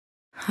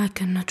I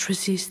cannot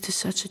resist to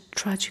such a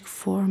tragic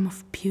form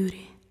of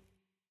beauty.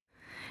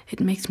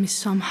 It makes me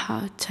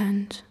somehow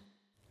tend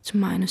to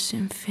minus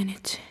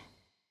infinity.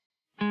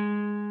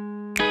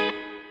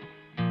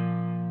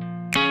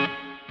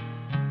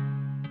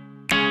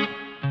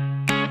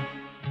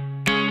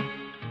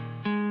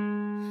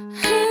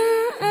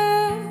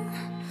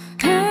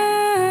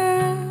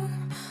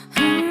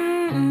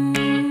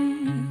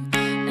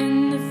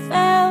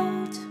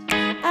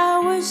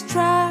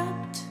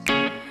 Trapped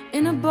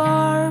in a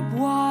barbed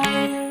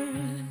wire,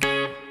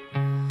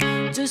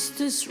 just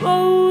as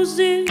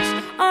roses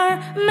are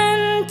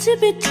meant to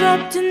be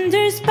trapped in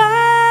their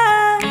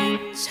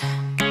spines.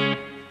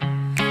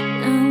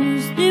 I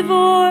was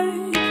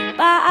devoured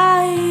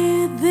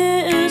by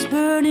this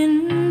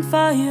burning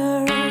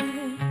fire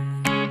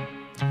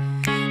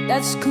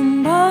that's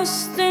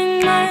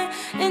combusting my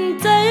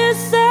entire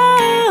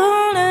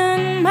soul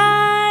and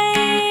mind.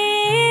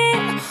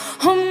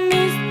 Oh,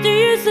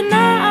 mysterious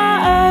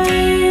night,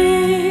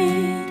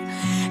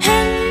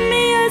 hand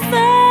me a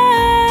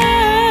sword,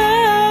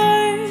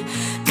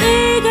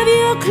 take off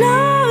your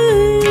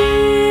cloak,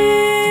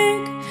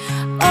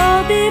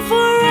 I'll be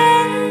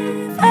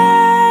forever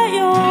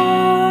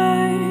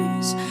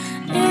yours.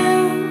 You,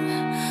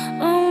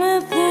 only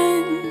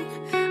thing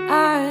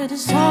I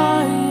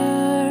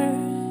desire.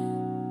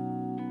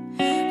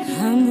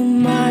 I'm a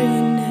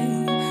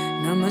marionette,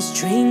 now my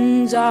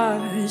strings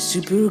are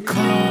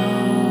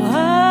supercoiled.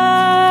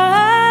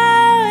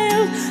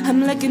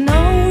 I'm like an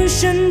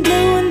ocean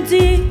blue and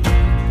deep,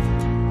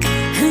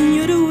 and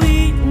you're the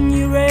wind,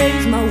 you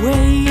raise my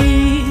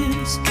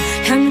waves.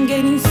 I'm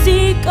getting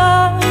sick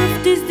of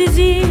this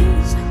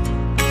disease,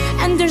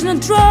 and there's no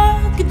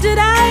drug that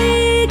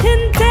I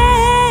can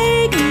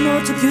take, no,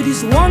 to cure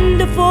this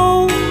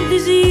wonderful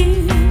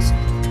disease.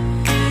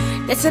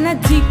 That's an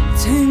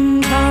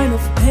addicting kind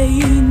of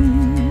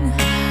pain,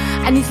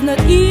 and it's not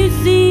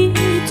easy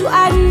to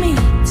admit.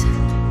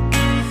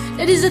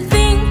 That is a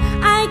thing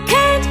I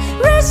can't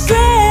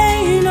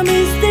restrain. A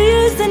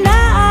mysterious night,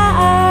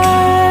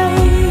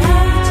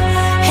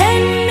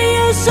 hand me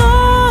your sword,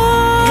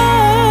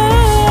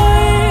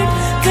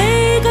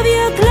 take off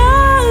your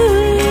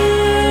clothes,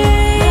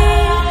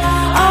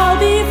 I'll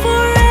be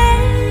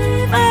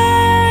forever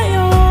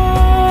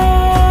yours.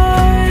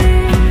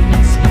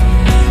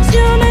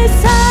 Still my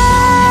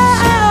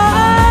side,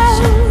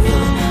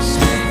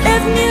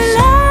 let me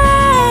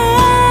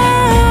alone,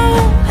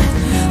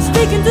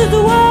 sticking to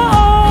the wall.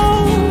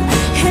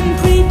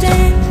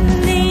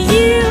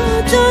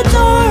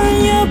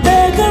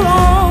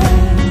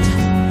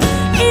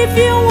 If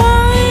you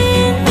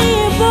want me,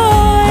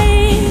 boy,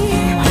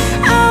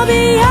 I'll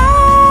be yours.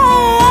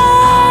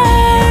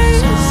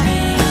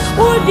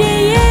 Would be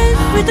yes,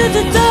 without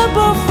the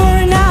double for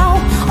now.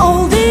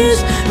 All this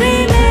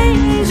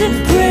remains and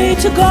pray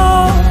to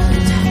God,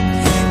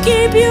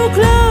 keep you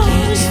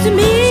close to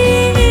me.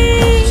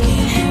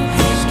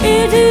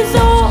 It is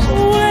all